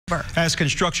As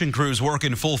construction crews work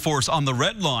in full force on the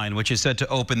Red Line, which is set to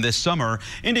open this summer,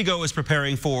 IndyGo is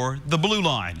preparing for the Blue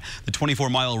Line. The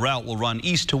 24-mile route will run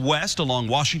east to west along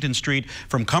Washington Street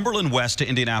from Cumberland West to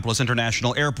Indianapolis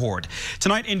International Airport.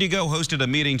 Tonight, IndyGo hosted a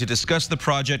meeting to discuss the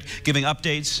project, giving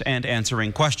updates and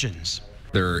answering questions.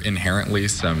 There are inherently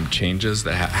some changes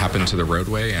that happen to the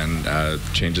roadway and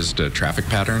changes to traffic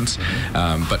patterns,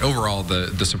 but overall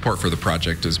the support for the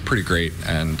project is pretty great,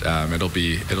 and it'll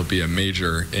be a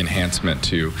major enhancement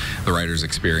to the rider's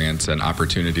experience and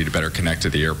opportunity to better connect to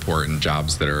the airport and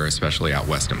jobs that are especially out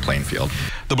west in Plainfield.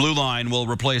 The Blue Line will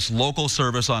replace local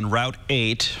service on Route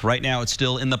 8. Right now it's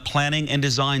still in the planning and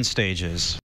design stages.